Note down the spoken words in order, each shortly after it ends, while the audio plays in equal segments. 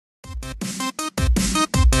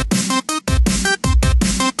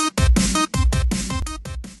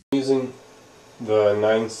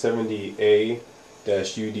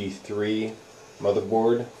970a-ud3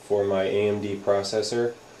 motherboard for my AMD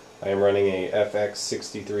processor. I am running a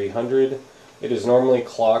FX-6300. It is normally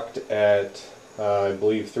clocked at I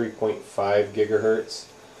believe 3.5 gigahertz.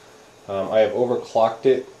 I have overclocked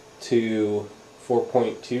it to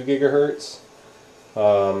 4.2 gigahertz.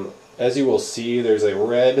 As you will see, there's a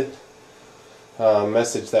red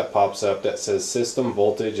message that pops up that says system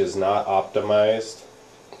voltage is not optimized.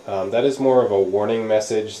 That is more of a warning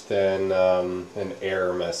message than an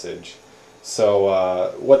error message.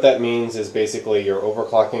 So what that means is basically you're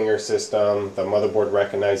overclocking your system, the motherboard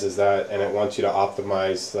recognizes that, and it wants you to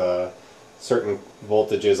optimize certain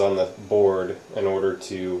voltages on the board in order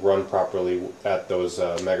to run properly at those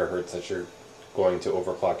megahertz that you're going to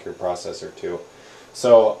overclock your processor to.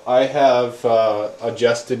 So I have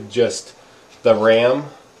adjusted just the RAM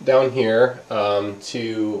down here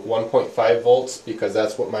to 1.5 volts because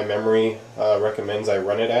that's what my memory recommends I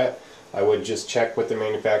run it at. I would just check with the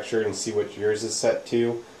manufacturer and see what yours is set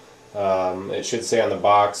to. It should say on the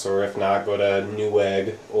box, or if not, go to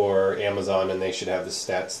Newegg or Amazon and they should have the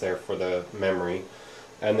stats there for the memory.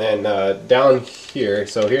 And then down here,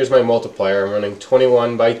 so here's my multiplier. I'm running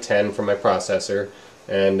 21 by 10 for my processor,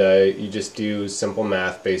 and you just do simple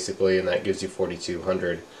math basically, and that gives you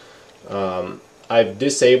 4200. I've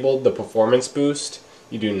disabled the performance boost.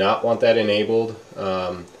 You do not want that enabled.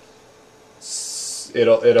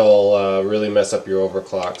 It'll really mess up your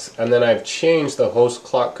overclocks. And then I've changed the host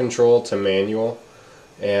clock control to manual,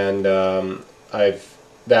 and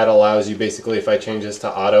that allows you basically, if I change this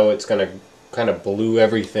to auto, it's going to kind of blue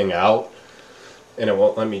everything out, and it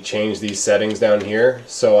won't let me change these settings down here.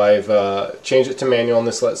 So I've changed it to manual, and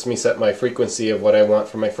this lets me set my frequency of what I want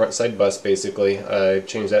for my front side bus basically. I've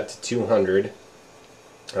changed that to 200.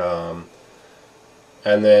 And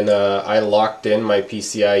then I locked in my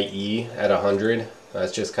PCIe at 100.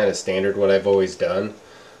 That's just kind of standard what I've always done.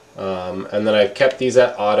 And then I've kept these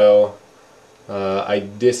at auto. I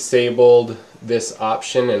disabled this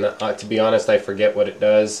option, and to be honest, I forget what it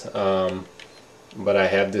does, but I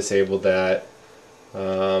have disabled that.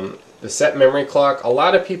 The set memory clock, a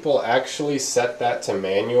lot of people actually set that to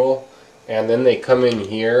manual, and then they come in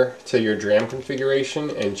here to your DRAM configuration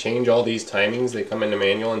and change all these timings. They come into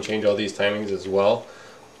manual and change all these timings as well.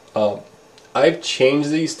 I've changed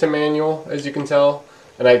these to manual, as you can tell,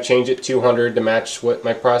 and I've changed it 200 to match what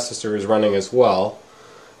my processor is running as well.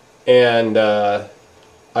 And I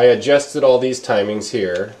adjusted all these timings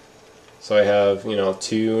here. So I have,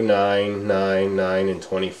 2, 9, 9, 9, and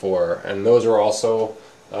 24, and those are also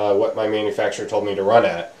what my manufacturer told me to run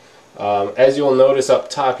at. As you'll notice up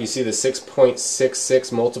top, you see the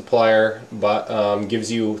 6.66 multiplier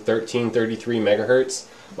gives you 1333 megahertz.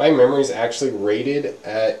 My memory is actually rated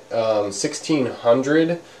at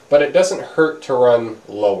 1600, but it doesn't hurt to run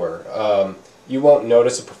lower. You won't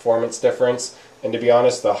notice a performance difference, and to be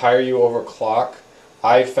honest, the higher you overclock,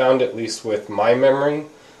 I found, at least with my memory,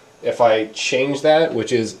 if I change that,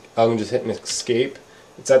 which is, I'm just hitting escape,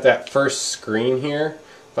 it's at that first screen here.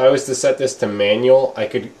 If I was to set this to manual, I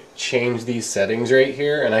could change these settings right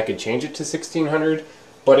here, and I could change it to 1600,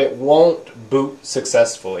 but it won't boot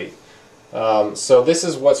successfully. So this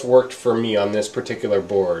is what's worked for me on this particular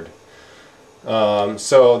board.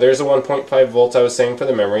 So there's a 1.5 volts I was saying for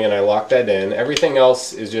the memory, and I locked that in. Everything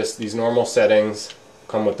else is just these normal settings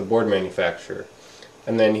come with the board manufacturer.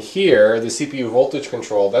 And then here, the CPU voltage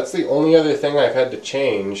control, that's the only other thing I've had to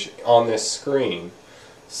change on this screen.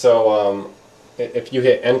 So if you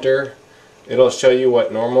hit enter, it'll show you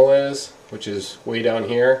what normal is, which is way down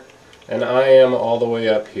here, and I am all the way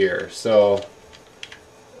up here. So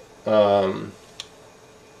I'm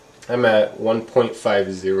at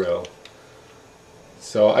 1.50.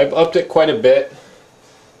 So I've upped it quite a bit,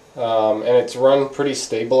 and it's run pretty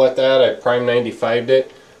stable at that. I prime 95'd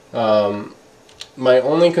it. My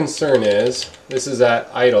only concern is, this is at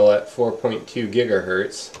idle at 4.2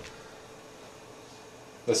 gigahertz.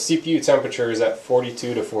 The CPU temperature is at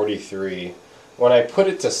 42 to 43. When I put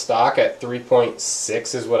it to stock at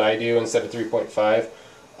 3.6 is what I do instead of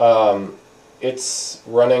 3.5, it's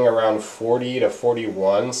running around 40 to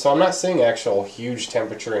 41, so I'm not seeing actual huge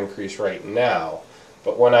temperature increase right now.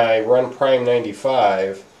 But when I run prime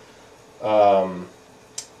 95,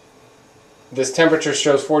 this temperature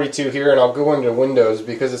shows 42 here, and I'll go into Windows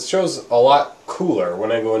because it shows a lot cooler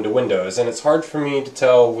when I go into Windows, and it's hard for me to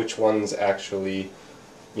tell which one's actually,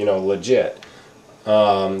 legit.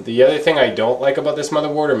 The other thing I don't like about this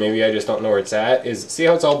motherboard, or maybe I just don't know where it's at, is see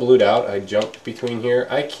how it's all blued out? I jumped between here.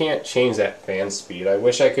 I can't change that fan speed. I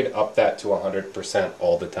wish I could up that to 100%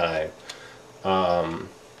 all the time.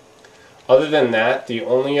 Other than that, the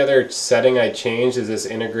only other setting I changed is this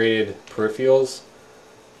integrated peripherals.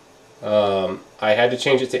 I had to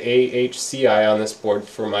change it to AHCI on this board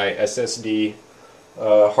for my SSD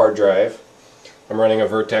hard drive. I'm running a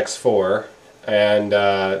Vertex 4, and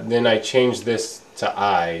then I changed this to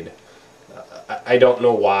AID. I don't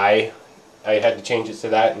know why I had to change it to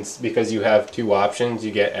that, and it's because you have two options. You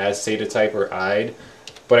get as SATA type or AID,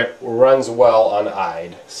 but it runs well on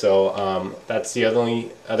AID. So that's the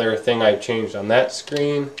only other thing I changed on that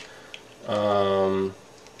screen.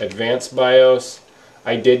 Advanced BIOS.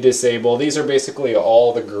 I did disable. These are basically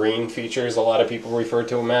all the green features a lot of people refer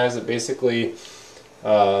to them as. It basically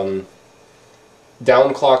downclocks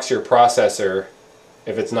your processor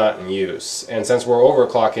if it's not in use. And since we're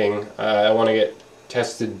overclocking, I want to get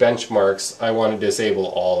tested benchmarks. I want to disable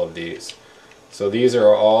all of these. So these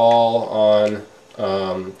are all on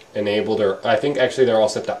enabled, or I think actually they're all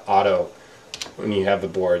set to auto when you have the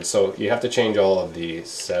board. So you have to change all of these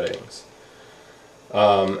settings.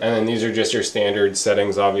 And then these are just your standard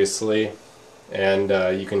settings, obviously, and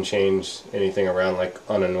you can change anything around like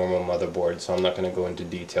on a normal motherboard, so I'm not going to go into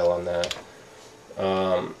detail on that.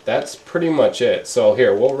 That's pretty much it. So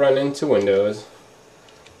here, we'll run into Windows.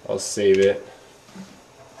 I'll save it.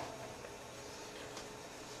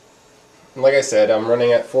 Like I said, I'm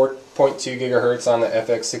running at 4.2 gigahertz on the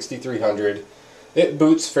FX-6300. It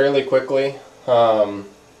boots fairly quickly. You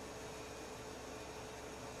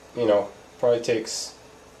know, probably takes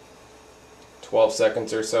 12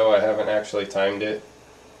 seconds or so. I haven't actually timed it,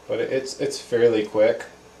 but it's fairly quick.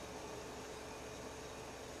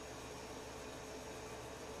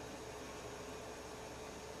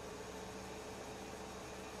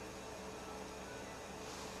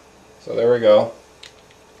 So there we go.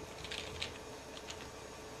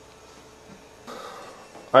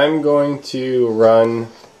 I'm going to run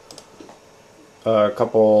a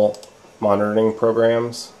couple monitoring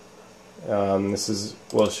programs.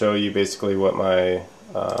 Will show you basically what my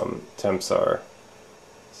temps are.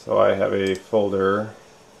 So I have a folder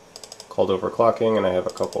called Overclocking, and I have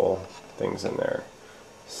a couple things in there.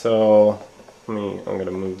 So I'm going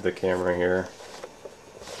to move the camera here.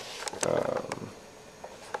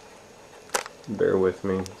 Bear with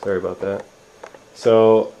me, sorry about that.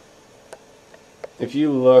 So if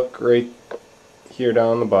you look right here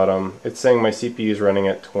down the bottom, it's saying my CPU is running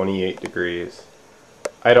at 28 degrees.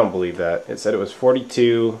 I don't believe that. It said it was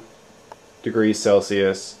 42 degrees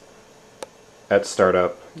Celsius at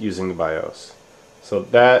startup using the BIOS. So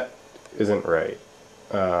that isn't right.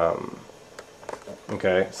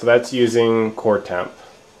 Okay, so that's using core temp.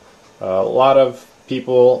 A lot of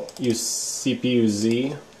people use CPU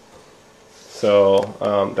Z. So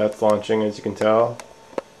that's launching, as you can tell.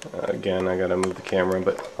 Again, I gotta move the camera,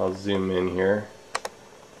 but I'll zoom in here.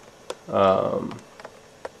 So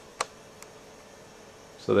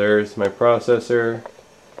there's my processor,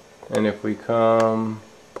 and if we come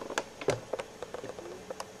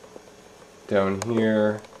down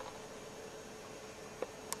here,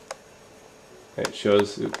 it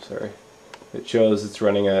shows, it shows it's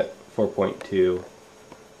running at 4.2.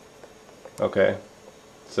 Okay,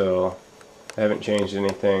 so I haven't changed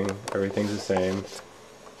anything, everything's the same.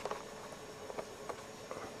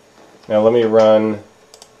 Now let me run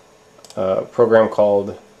a program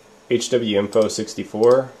called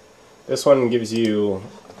HWInfo64. This one gives you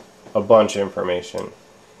a bunch of information,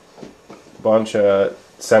 a bunch of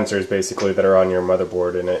sensors basically that are on your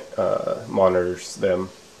motherboard, and it monitors them.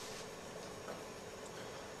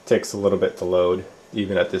 Takes a little bit to load,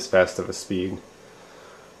 even at this fast of a speed.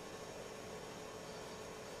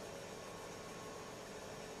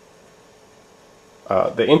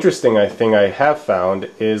 The interesting thing I have found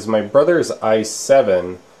is my brother's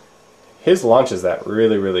i7, his launches that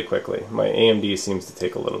really, really quickly. My AMD seems to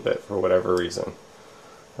take a little bit for whatever reason.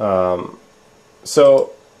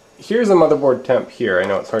 So here's a motherboard temp here. I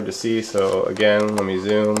know it's hard to see, so again, let me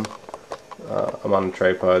zoom. I'm on a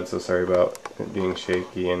tripod, so sorry about it being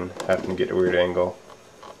shaky and having to get a weird angle.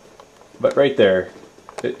 But right there,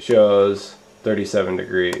 it shows 37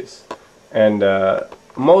 degrees. And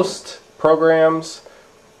most programs,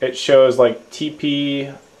 it shows like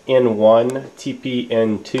TPN1,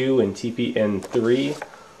 TPN2, and TPN3.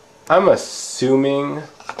 I'm assuming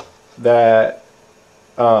that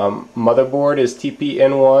motherboard is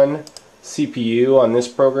TPN1, CPU on this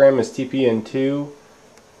program is TPN2,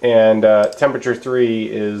 and temperature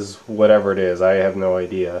 3 is whatever it is. I have no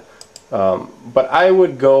idea. But I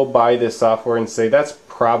would go buy this software and say that's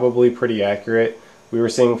probably pretty accurate. We were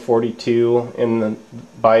seeing 42 in the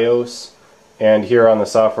BIOS, and here on the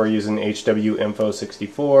software using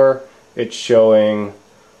HWInfo64, it's showing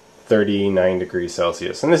 39 degrees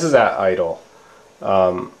Celsius, and this is at idle.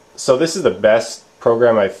 So this is the best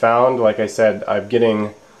program I found. Like I said, I'm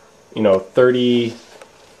getting, you know, 39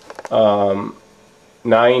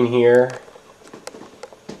 here,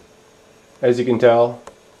 as you can tell.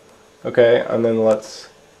 Okay, and then let's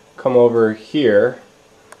come over here.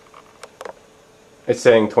 It's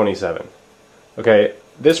saying 27. Okay,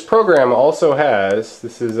 this program also has,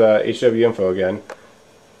 this is HW Info again,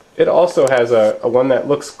 it also has a one that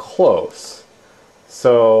looks close.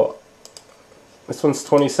 So this one's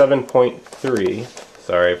 27.3.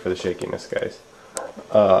 Sorry for the shakiness, guys.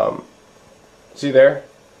 See there?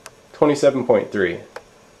 27.3.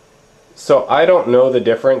 So I don't know the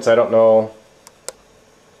difference. I don't know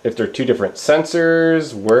if they're two different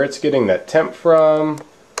sensors, where it's getting that temp from,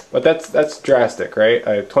 but that's drastic, right?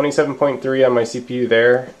 I have 27.3 on my CPU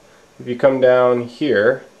there. If you come down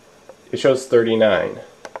here, it shows 39.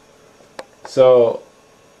 So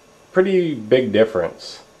pretty big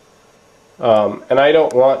difference. And I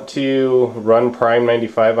don't want to run Prime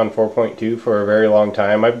 95 on 4.2 for a very long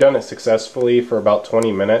time. I've done it successfully for about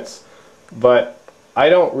 20 minutes, but I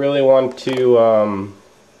don't really want to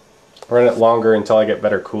run it longer until I get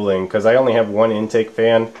better cooling, because I only have one intake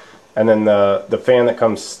fan, and then the fan that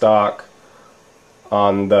comes stock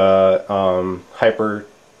on the Hyper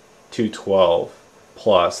 212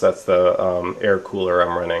 Plus, that's the air cooler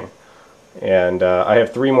I'm running. And I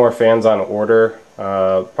have 3 more fans on order,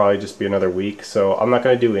 probably just be another week, so I'm not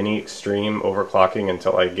going to do any extreme overclocking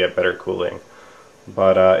until I get better cooling.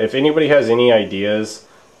 But if anybody has any ideas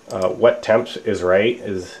what temp is right,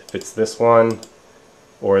 is if it's this one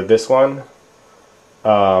or this one,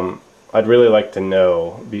 I'd really like to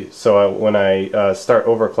know, so when I start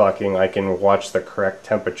overclocking I can watch the correct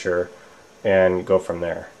temperature and go from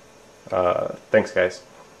there. Thanks guys.